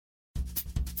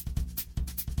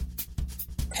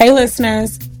Hey,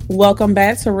 listeners, welcome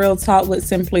back to Real Talk with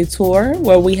Simply Tour,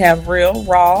 where we have real,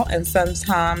 raw, and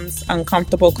sometimes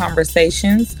uncomfortable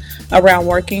conversations around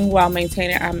working while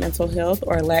maintaining our mental health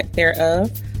or lack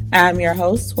thereof. I'm your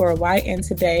host, Tora White, and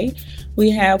today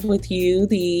we have with you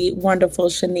the wonderful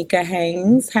Shaneka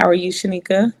Haynes. How are you,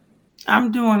 Shaneka?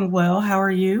 I'm doing well. How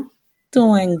are you?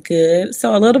 Doing good.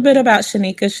 So, a little bit about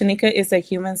Shaneka. Shaneka is a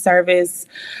human service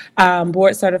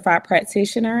board certified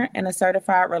practitioner and a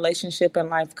certified relationship and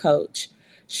life coach.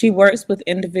 She works with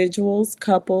individuals,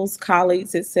 couples,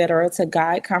 colleagues, etc., to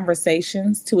guide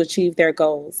conversations to achieve their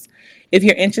goals. If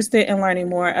you're interested in learning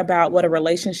more about what a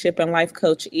relationship and life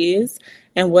coach is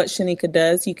and what Shaneka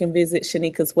does, you can visit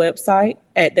Shaneka's website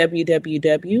at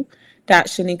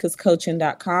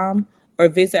www.shanekascoaching.com or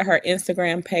visit her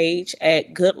Instagram page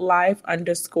at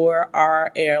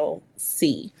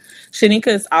goodlife_RLC. Shaneka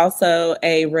is also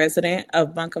a resident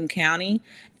of Buncombe County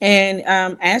and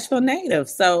Asheville native.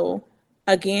 So,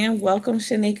 again, welcome,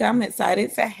 Shaneka. I'm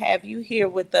excited to have you here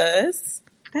with us.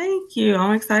 Thank you.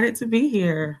 I'm excited to be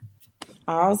here.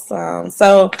 Awesome.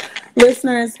 So,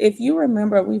 listeners, if you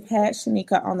remember, we've had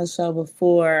Shaneka on the show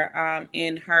before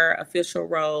in her official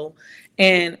role.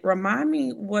 And remind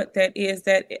me what that is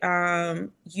that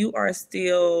you are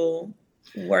still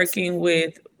working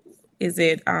with. Is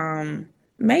it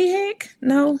Mayheck?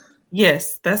 No?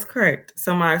 Yes, that's correct.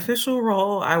 So my official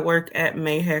role, I work at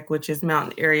MAHEC, which is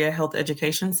Mountain Area Health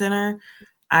Education Center.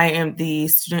 I am the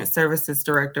Student Services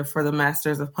Director for the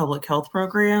Masters of Public Health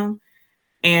program.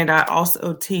 And I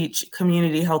also teach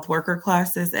community health worker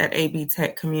classes at AB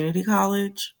Tech Community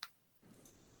College.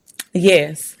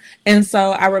 Yes. And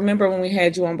so I remember when we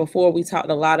had you on before, we talked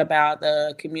a lot about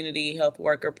the community health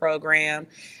worker program.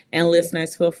 And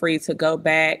listeners, feel free to go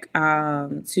back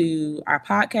to our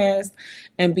podcast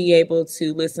and be able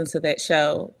to listen to that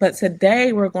show. But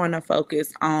today we're going to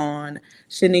focus on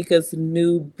Shaneka's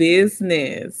new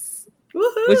business,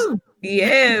 which, Woohoo!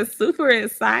 yes, super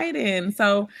exciting.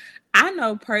 So I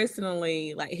know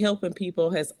personally, like helping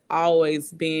people has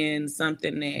always been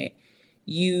something that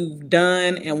you've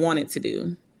done and wanted to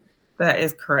do. That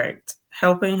is correct.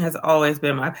 Helping has always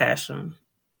been my passion.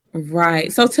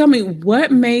 Right. So tell me,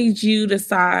 what made you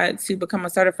decide to become a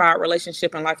certified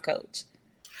relationship and life coach?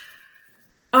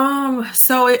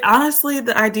 Honestly,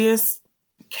 the ideas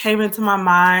came into my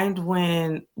mind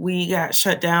when we got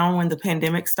shut down when the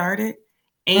pandemic started.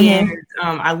 And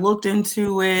Mm-hmm. I looked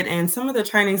into it, and some of the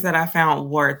trainings that I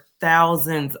found were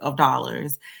thousands of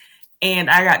dollars. And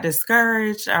I got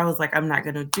discouraged. I was like, I'm not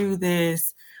going to do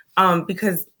this.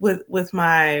 Because with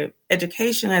my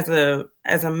education as a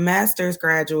master's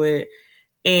graduate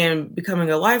and becoming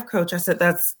a life coach, I said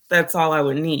that's all I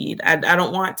would need. I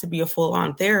don't want to be a full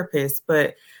on therapist,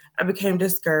 but I became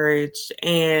discouraged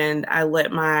and I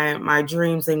let my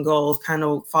dreams and goals kind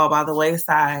of fall by the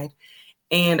wayside.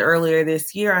 And earlier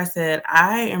this year, I said,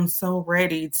 I am so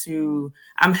ready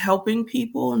I'm helping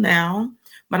people now,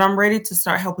 but I'm ready to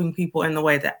start helping people in the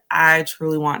way that I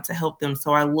truly want to help them.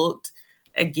 So I looked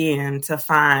again to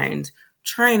find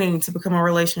training to become a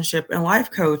relationship and life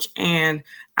coach. And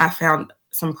I found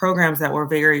some programs that were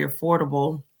very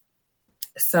affordable.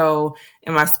 So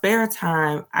in my spare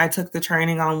time, I took the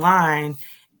training online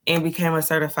and became a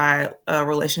certified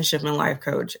relationship and life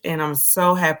coach. And I'm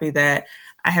so happy that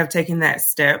I have taken that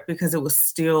step because it was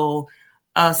still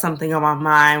something on my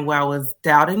mind where I was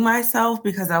doubting myself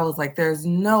because I was like, there's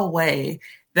no way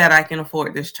that I can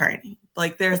afford this training.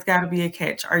 Like, there's got to be a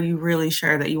catch. Are you really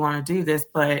sure that you want to do this?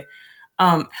 But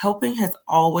helping has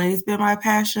always been my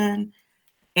passion.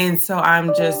 And so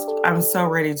I'm so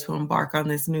ready to embark on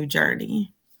this new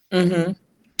journey. Mm-hmm.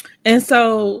 And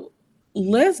so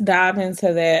let's dive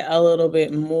into that a little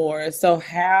bit more. So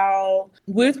how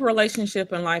with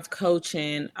relationship and life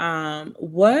coaching,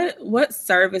 what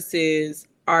services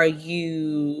are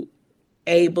you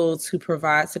able to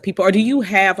provide to people, or do you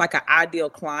have like an ideal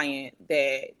client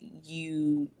that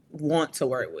you want to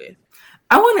work with?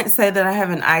 I wouldn't say that I have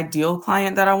an ideal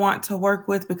client that I want to work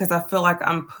with because I feel like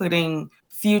I'm putting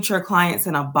future clients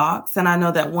in a box, and I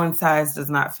know that one size does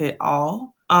not fit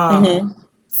all. Mm-hmm.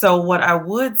 So what I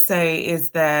would say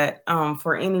is that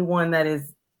for anyone that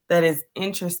is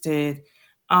interested,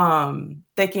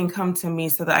 they can come to me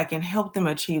so that I can help them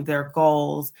achieve their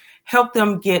goals, help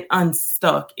them get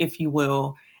unstuck, if you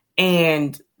will.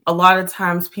 And a lot of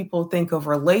times people think of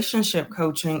relationship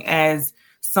coaching as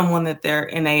someone that they're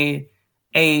in a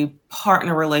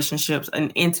partner relationship, an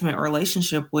intimate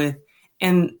relationship with.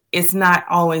 And it's not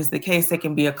always the case. It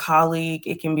can be a colleague,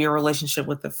 it can be a relationship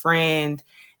with a friend.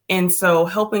 And so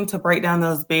helping to break down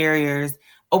those barriers,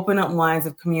 open up lines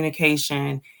of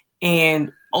communication,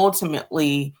 and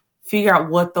ultimately figure out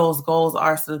what those goals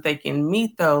are so that they can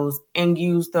meet those and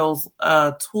use those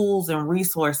tools and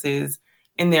resources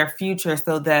in their future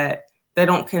so that they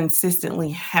don't consistently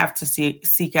have to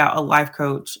seek out a life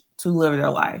coach to live their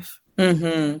life.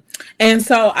 Mm-hmm. And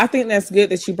so I think that's good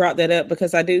that you brought that up,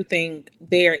 because I do think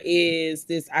there is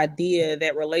this idea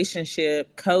that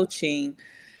relationship coaching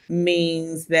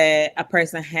means that a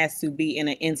person has to be in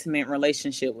an intimate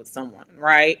relationship with someone,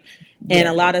 right? And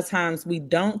a Yeah. lot of times we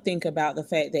don't think about the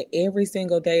fact that every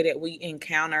single day that we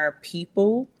encounter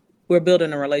people, we're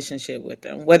building a relationship with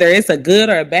them. Whether it's a good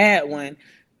or a bad one,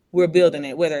 we're building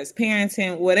it. Whether it's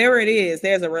parenting, whatever it is,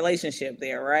 there's a relationship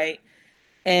there, right?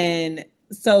 And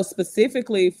so,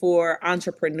 specifically for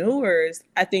entrepreneurs,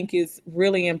 I think it's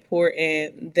really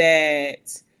important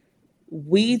that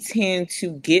we tend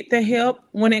to get the help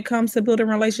when it comes to building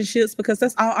relationships, because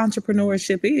that's all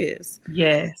entrepreneurship is.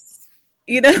 Yes.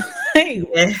 You know, like,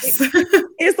 Yes.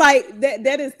 it's like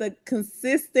that is the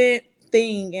consistent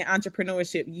thing in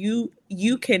entrepreneurship.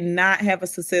 You cannot have a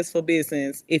successful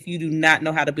business if you do not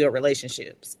know how to build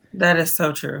relationships. That is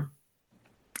so true.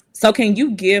 So can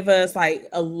you give us like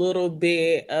a little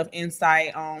bit of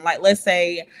insight on, like, let's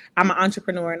say I'm an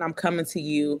entrepreneur and I'm coming to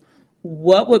you.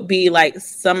 What would be like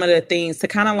some of the things to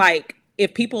kind of like,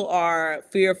 if people are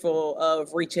fearful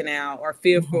of reaching out or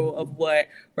fearful of what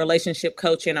relationship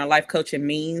coaching or life coaching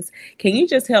means, can you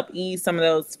just help ease some of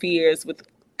those fears with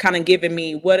kind of giving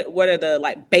me what are the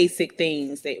like basic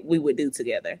things that we would do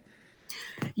together?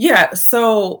 Yeah.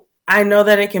 So I know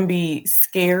that it can be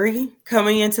scary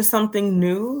coming into something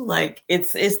new. Like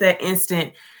it's that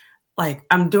instant, like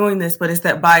I'm doing this, but it's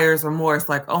that buyer's remorse.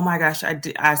 Like, oh my gosh,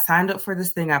 I signed up for this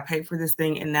thing, I paid for this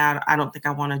thing, and now I don't think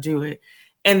I want to do it.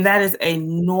 And that is a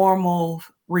normal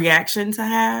reaction to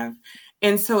have.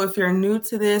 And so if you're new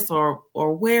to this or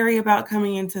wary about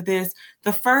coming into this,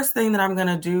 the first thing that I'm going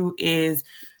to do is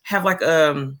have like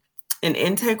an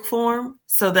intake form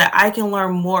so that I can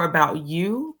learn more about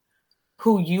you,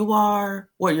 who you are,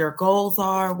 what your goals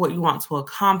are, what you want to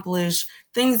accomplish,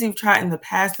 things you've tried in the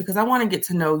past, because I want to get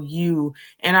to know you.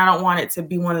 And I don't want it to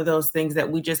be one of those things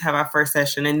that we just have our first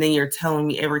session and then you're telling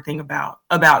me everything about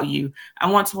you.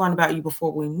 I want to learn about you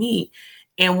before we meet.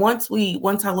 And once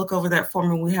I look over that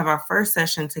form and we have our first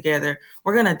session together,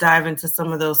 we're going to dive into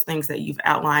some of those things that you've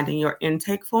outlined in your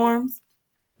intake forms.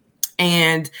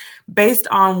 And based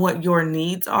on what your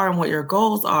needs are and what your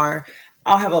goals are,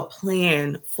 I'll have a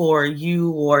plan for you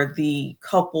or the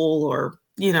couple or,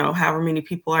 however many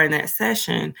people are in that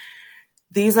session.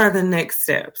 These are the next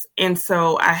steps. And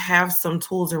so I have some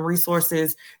tools and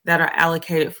resources that are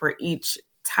allocated for each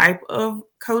type of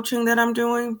coaching that I'm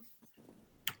doing.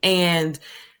 And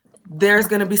there's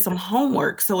going to be some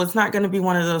homework. So it's not going to be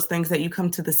one of those things that you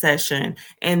come to the session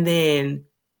and then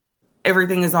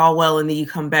everything is all well and then you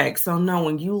come back. So no,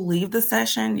 when you leave the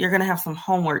session, you're going to have some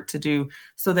homework to do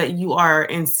so that you are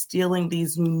instilling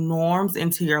these new norms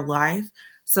into your life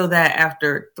so that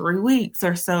after 3 weeks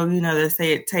or so, they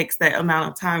say it takes that amount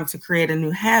of time to create a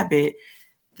new habit.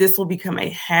 This will become a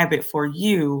habit for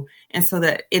you. And so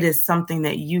that it is something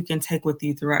that you can take with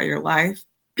you throughout your life.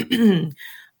 And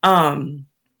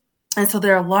so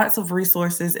there are lots of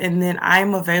resources. And then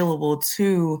I'm available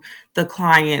to the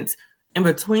clients in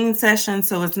between sessions.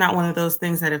 So it's not one of those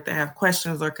things that if they have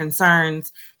questions or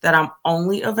concerns that I'm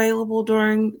only available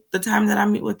during the time that I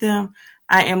meet with them.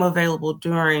 I am available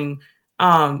during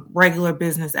regular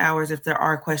business hours if there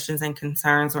are questions and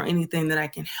concerns or anything that I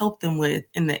can help them with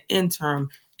in the interim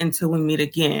until we meet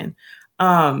again.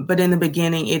 But in the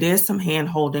beginning, it is some hand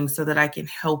holding so that I can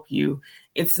help you.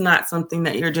 It's not something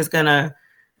that you're just going to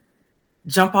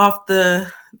jump off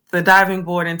the diving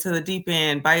board into the deep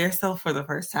end by yourself for the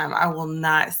first time. I will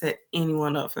not set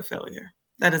anyone up for failure.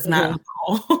 That is not my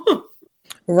goal.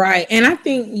 Right. And I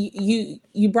think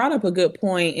you brought up a good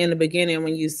point in the beginning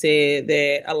when you said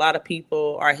that a lot of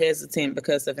people are hesitant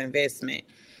because of investment.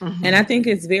 Mm-hmm. And I think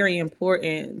it's very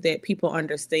important that people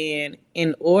understand,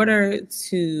 in order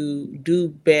to do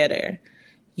better,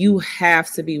 you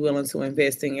have to be willing to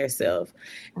invest in yourself.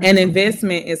 Mm-hmm. And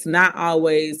investment is not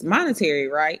always monetary,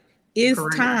 right? It's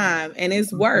correct. Time and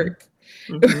it's work.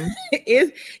 Mm-hmm.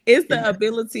 it's the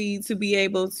ability to be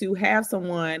able to have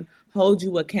someone hold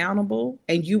you accountable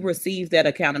and you receive that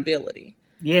accountability.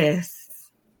 Yes.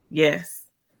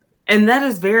 And that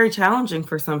is very challenging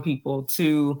for some people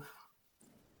to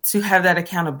have that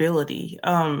accountability.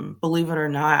 Believe it or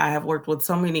not, I have worked with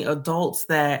so many adults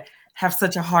that have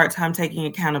such a hard time taking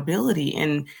accountability.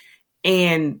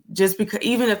 And just because,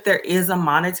 even if there is a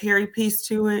monetary piece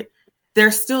to it,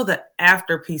 there's still the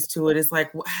after piece to it. It's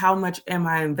like, how much am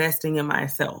I investing in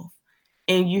myself?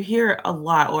 And you hear a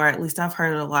lot, or at least I've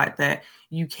heard it a lot, that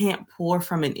you can't pour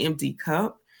from an empty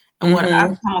cup. And what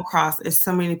I've come across is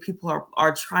so many people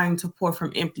are trying to pour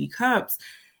from empty cups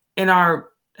and are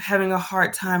having a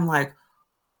hard time, like,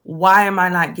 why am I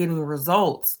not getting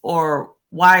results? Or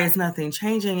why is nothing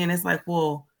changing? And it's like,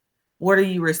 well, what are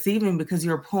you receiving? Because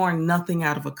you're pouring nothing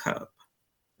out of a cup.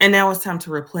 And now it's time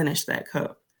to replenish that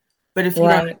cup. But if you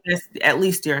don't invest at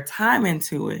least your time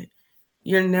into it,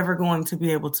 you're never going to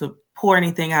be able to pour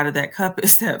anything out of that cup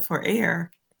except for air.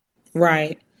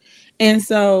 Right. And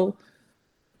so,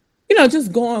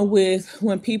 just going with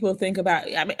when people think about,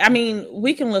 I mean,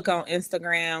 we can look on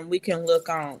Instagram, we can look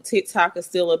on TikTok is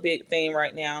still a big thing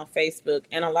right now, Facebook.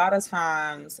 And a lot of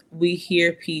times we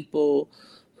hear people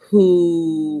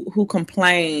who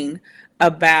complain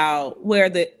about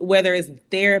whether it's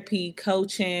therapy,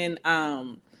 coaching,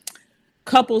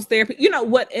 couples therapy,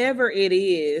 whatever it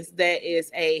is that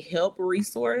is a help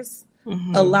resource.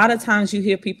 A lot of times you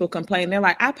hear people complain. They're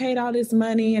like, I paid all this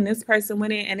money and this person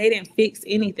went in and they didn't fix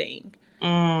anything.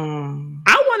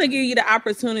 I want to give you the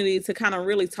opportunity to kind of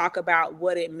really talk about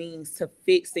what it means to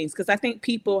fix things. Because I think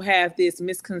people have this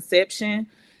misconception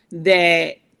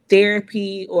that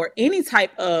therapy or any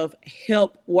type of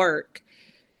help work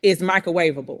is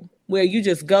microwavable, where you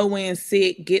just go in,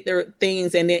 sit, get their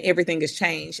things, and then everything is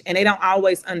changed. And they don't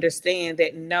always understand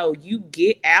that, no, you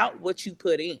get out what you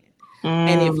put in.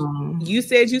 And if you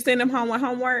said you send them home with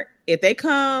homework, if they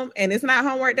come and it's not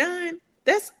homework done,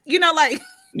 that's, yes.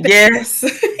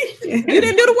 You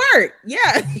didn't do the work.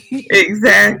 Yeah.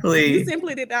 Exactly. You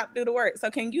simply did not do the work.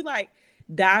 So can you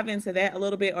dive into that a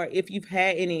little bit? Or if you've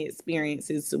had any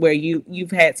experiences where you've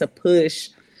had to push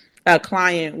a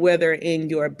client, whether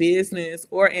in your business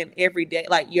or in everyday,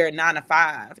 like your 9 to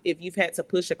 5, if you've had to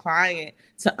push a client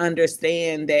to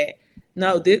understand that,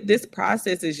 no, this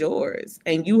process is yours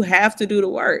and you have to do the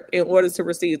work in order to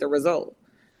receive the result.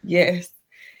 Yes.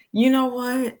 You know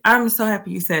what? I'm so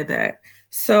happy you said that.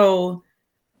 So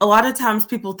a lot of times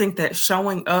people think that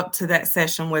showing up to that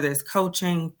session, whether it's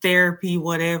coaching, therapy,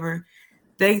 whatever,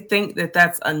 they think that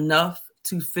that's enough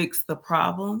to fix the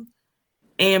problem.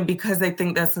 And because they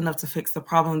think that's enough to fix the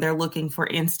problem, they're looking for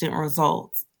instant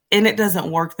results. And it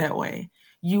doesn't work that way.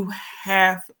 You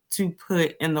have to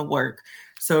put in the work.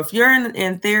 So if you're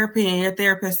in therapy and your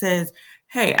therapist says,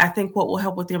 hey, I think what will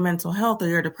help with your mental health or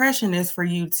your depression is for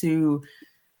you to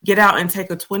get out and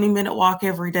take a 20-minute walk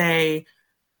every day.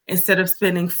 Instead of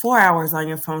spending 4 hours on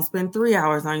your phone, spend 3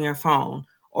 hours on your phone,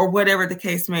 or whatever the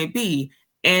case may be.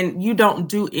 And you don't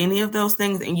do any of those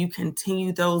things and you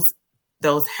continue those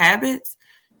habits,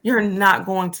 you're not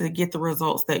going to get the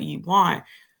results that you want.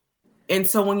 And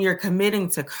so when you're committing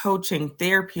to coaching,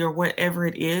 therapy, or whatever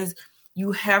it is,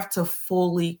 you have to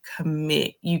fully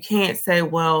commit. You can't say,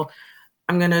 well,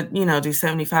 I'm going to, do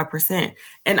 75%.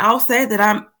 And I'll say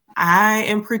that I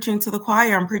am preaching to the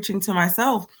choir. I'm preaching to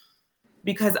myself,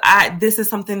 because this is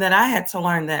something that I had to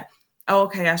learn, that,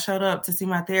 okay, I showed up to see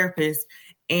my therapist.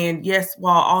 And yes,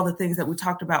 while all the things that we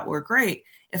talked about were great,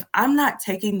 if I'm not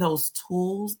taking those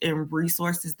tools and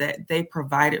resources that they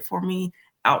provided for me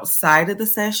outside of the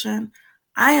session,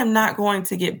 I am not going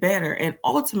to get better. And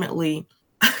ultimately,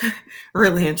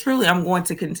 really and truly, I'm going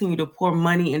to continue to pour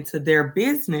money into their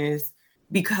business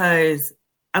because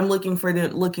I'm looking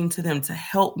to them to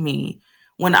help me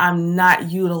when I'm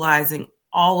not utilizing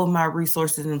all of my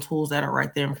resources and tools that are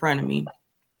right there in front of me.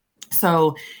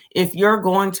 So if you're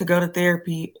going to go to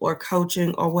therapy or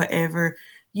coaching or whatever,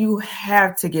 you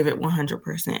have to give it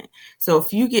 100%. So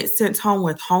if you get sent home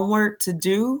with homework to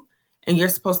do and you're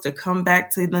supposed to come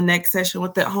back to the next session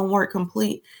with that homework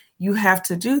complete, you have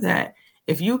to do that.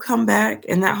 If you come back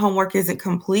and that homework isn't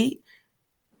complete,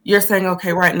 you're saying,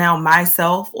 okay, right now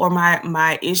myself or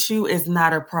my issue is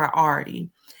not a priority.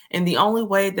 And the only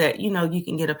way that, you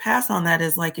can get a pass on that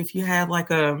is like if you have like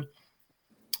an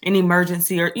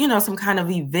emergency or, some kind of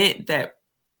event that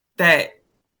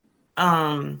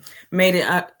made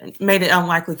it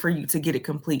unlikely for you to get it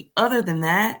complete. Other than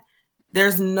that,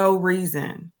 there's no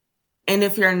reason. And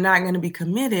if you're not going to be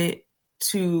committed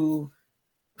to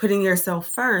putting yourself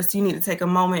first, you need to take a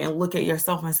moment and look at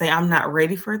yourself and say, I'm not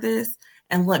ready for this.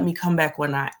 And let me come back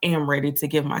when I am ready to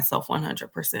give myself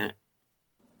 100%.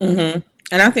 And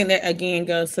I think that, again,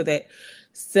 goes to that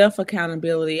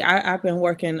self-accountability. I've been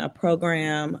working a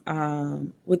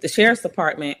program with the Sheriff's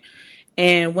Department.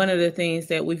 And one of the things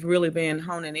that we've really been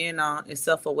honing in on is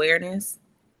self-awareness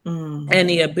and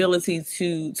the ability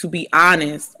to be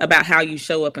honest about how you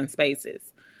show up in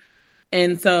spaces.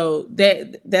 And so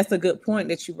that's a good point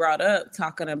that you brought up,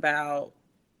 talking about,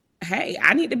 hey,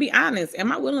 I need to be honest.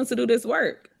 Am I willing to do this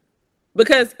work?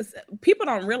 because people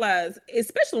don't realize,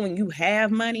 especially when you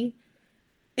have money,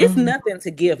 it's Mm-hmm. nothing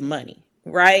to give money,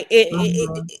 right?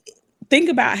 Mm-hmm. Think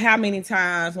about how many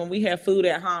times when we have food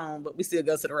at home, but we still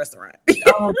go to the restaurant.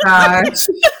 Oh gosh.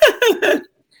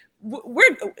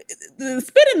 We're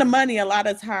spending the money a lot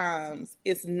of times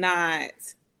is not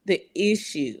the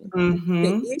issue. The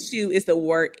Mm-hmm. issue is the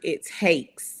work it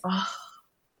takes Oh,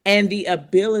 and the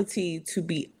ability to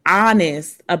be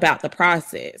honest about the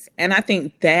process. And I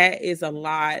think that is a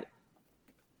lot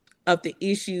of the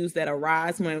issues that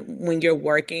arise when you're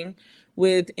working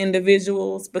with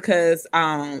individuals, because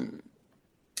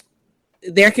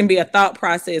there can be a thought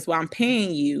process, well, I'm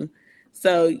paying you,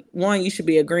 so one, you should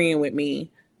be agreeing with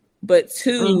me, but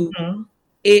two,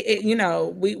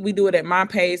 mm-hmm. we do it at my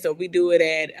pace, or we do it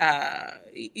at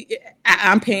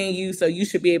I'm paying you, so you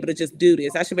should be able to just do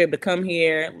this. I should be able to come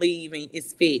here, leave, and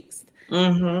it's fixed.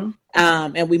 Mm-hmm.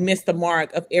 And we miss the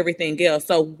mark of everything else.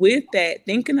 So with that,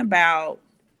 thinking about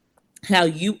how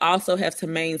you also have to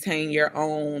maintain your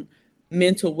own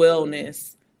mental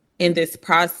wellness in this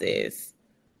process,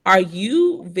 are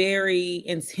you very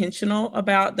intentional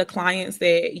about the clients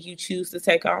that you choose to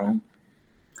take on?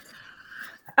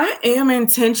 I am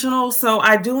intentional. So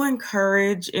I do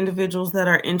encourage individuals that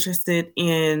are interested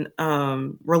in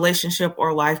relationship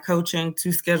or life coaching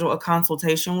to schedule a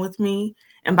consultation with me.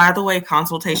 And by the way,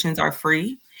 consultations are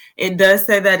free. It does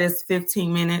say that it's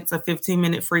 15 minutes, a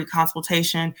 15-minute free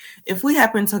consultation. If we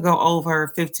happen to go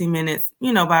over 15 minutes,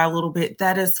 by a little bit,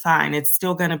 that is fine. It's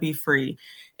still going to be free.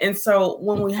 And so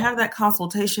when we have that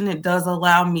consultation, it does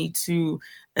allow me to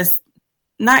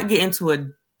not get into a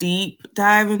deep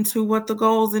dive into what the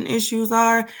goals and issues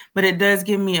are, but it does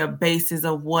give me a basis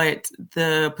of what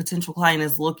the potential client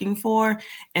is looking for.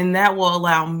 And that will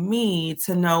allow me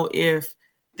to know if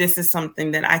this is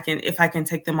something that if I can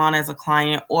take them on as a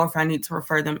client, or if I need to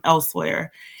refer them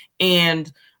elsewhere.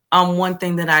 And one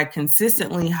thing that I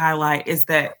consistently highlight is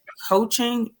that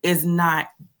coaching is not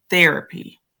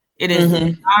therapy. It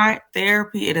is not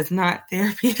therapy. It is not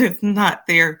therapy. It is not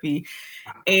therapy.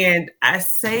 And I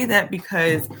say that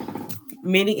because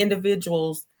many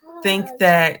individuals think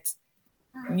that,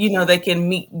 they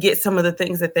can get some of the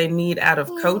things that they need out of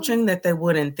coaching that they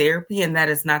would in therapy. And that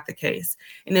is not the case.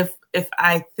 And if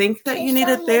I think that you need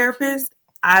a therapist,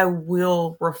 I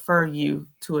will refer you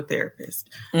to a therapist.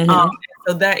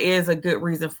 So that is a good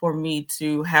reason for me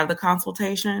to have the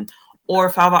consultation, or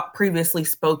if I've previously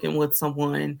spoken with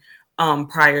someone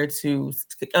prior to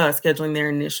scheduling their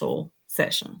initial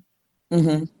session.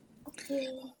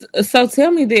 So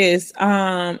tell me this: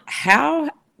 how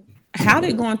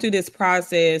did going through this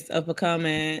process of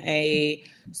becoming a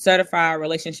certified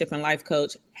relationship and life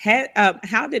coach,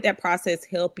 how did that process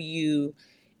help you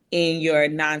in your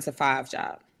 9 to 5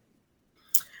 job?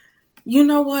 You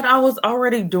know what? I was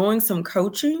already doing some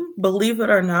coaching, believe it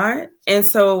or not. And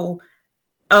so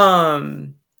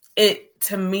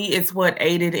to me, it's what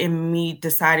aided in me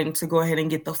deciding to go ahead and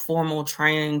get the formal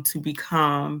training to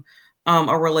become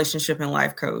a relationship and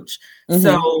life coach.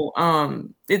 So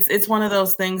it's one of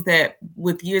those things that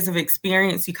with years of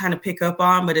experience you kind of pick up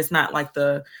on, but it's not like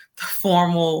the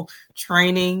formal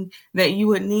training that you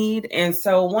would need. And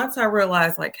so once I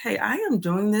realized, like, hey, I am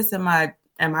doing this in my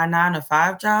 9 to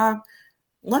 5 job,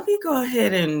 let me go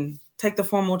ahead and take the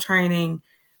formal training,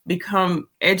 become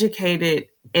educated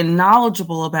and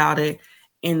knowledgeable about it,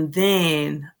 and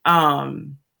then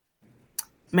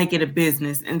make it a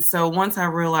business. And so once I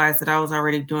realized that I was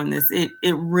already doing this,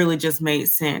 it really just made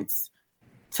sense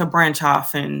to branch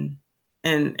off and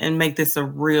make this a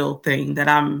real thing that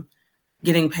I'm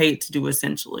getting paid to do,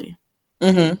 essentially.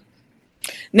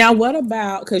 Now, what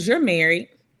about, because you're married,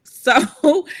 so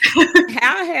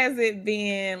how has it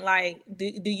been? Like,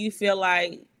 do you feel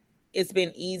like it's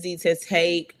been easy to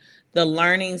take the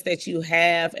learnings that you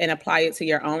have and apply it to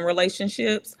your own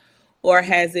relationships, or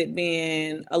has it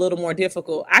been a little more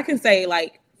difficult? I can say,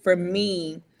 like, for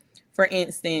me, for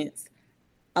instance,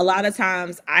 a lot of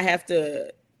times I have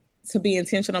to be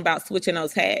intentional about switching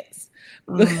those hats.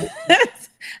 Because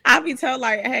I'll be told,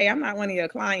 like, hey, I'm not one of your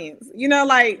clients,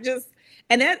 like, just,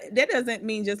 and that doesn't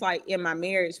mean just like in my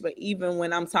marriage, but even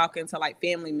when I'm talking to like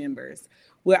family members,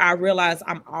 where I realize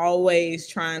I'm always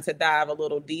trying to dive a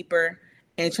little deeper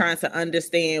and trying to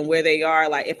understand where they are.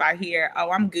 Like, if I hear,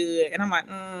 oh, I'm good, and I'm like,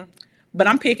 but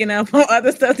I'm picking up on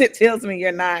other stuff that tells me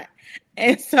you're not.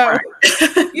 And so,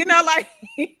 like,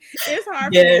 it's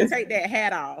hard for me to take that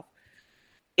hat off.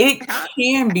 It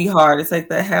can be hard to take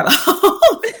that hat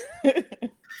off.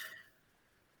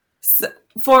 So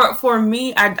for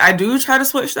me, I do try to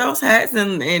switch those hats,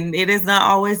 and it is not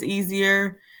always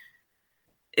easier.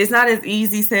 it's not as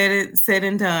easy said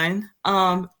and done.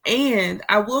 And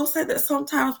I will say that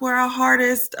sometimes we're our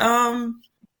hardest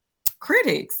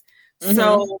critics. Mm-hmm.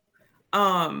 So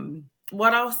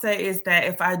what I'll say is that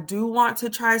if I do want to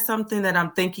try something that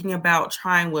I'm thinking about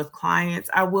trying with clients,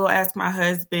 I will ask my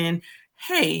husband,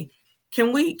 hey,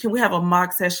 can we have a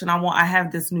mock session? I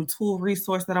have this new tool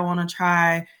resource that I want to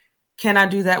try. Can I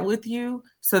do that with you?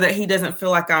 So that he doesn't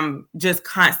feel like I'm just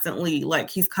constantly, like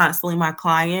he's constantly my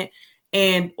client,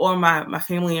 and or my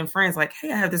family and friends, like,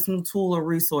 hey, I have this new tool or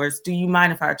resource. Do you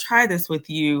mind if I try this with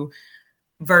you?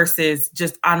 Versus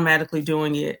just automatically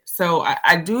doing it. So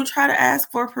I do try to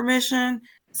ask for permission.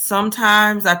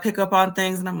 Sometimes I pick up on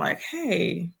things and I'm like,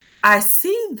 hey, I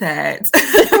see that.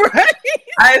 Right?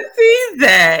 I see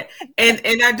that. And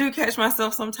I do catch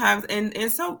myself sometimes.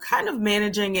 And so kind of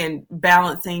managing and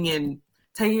balancing and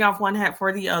taking off one hat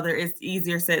for the other is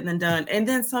easier said than done. And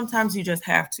then sometimes you just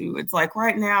have to. It's like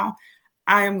right now,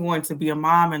 I am going to be a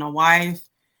mom and a wife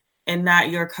and not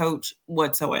your coach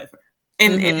whatsoever.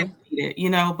 And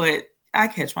but I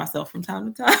catch myself from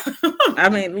time to time. I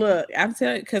mean, look, I'm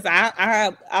telling you, because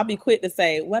I'll be quick to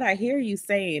say what I hear you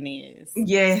saying is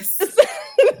yes,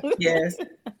 yes.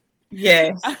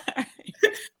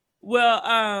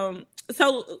 Well,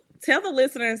 so tell the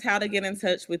listeners how to get in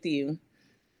touch with you.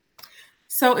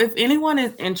 So if anyone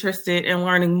is interested in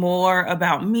learning more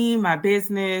about me, my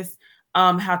business,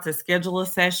 how to schedule a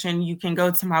session, you can go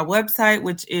to my website,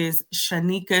 which is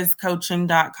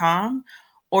shanekascoaching.com,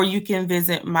 or you can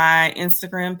visit my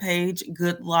Instagram page,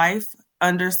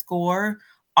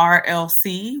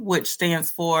 goodlife_RLC, which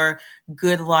stands for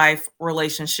Good Life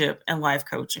Relationship and Life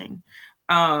Coaching.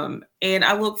 And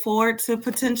I look forward to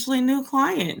potentially new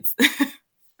clients.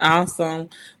 Awesome.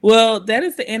 Well, that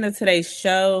is the end of today's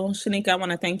show. Shaneka, I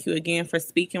want to thank you again for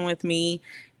speaking with me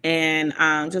and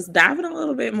just diving a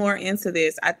little bit more into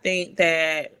this. I think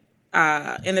that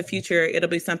in the future, it'll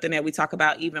be something that we talk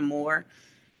about even more,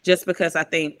 just because I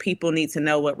think people need to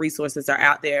know what resources are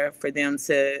out there for them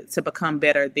to become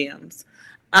better thems.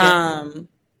 To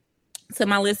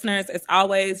my listeners, as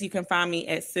always, you can find me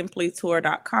at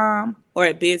simplytour.com or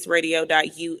at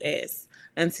bizradio.us.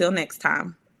 Until next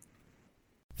time.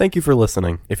 Thank you for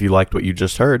listening. If you liked what you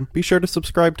just heard, be sure to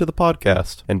subscribe to the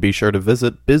podcast, and be sure to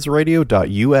visit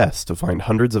bizradio.us to find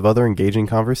hundreds of other engaging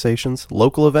conversations,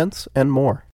 local events, and more.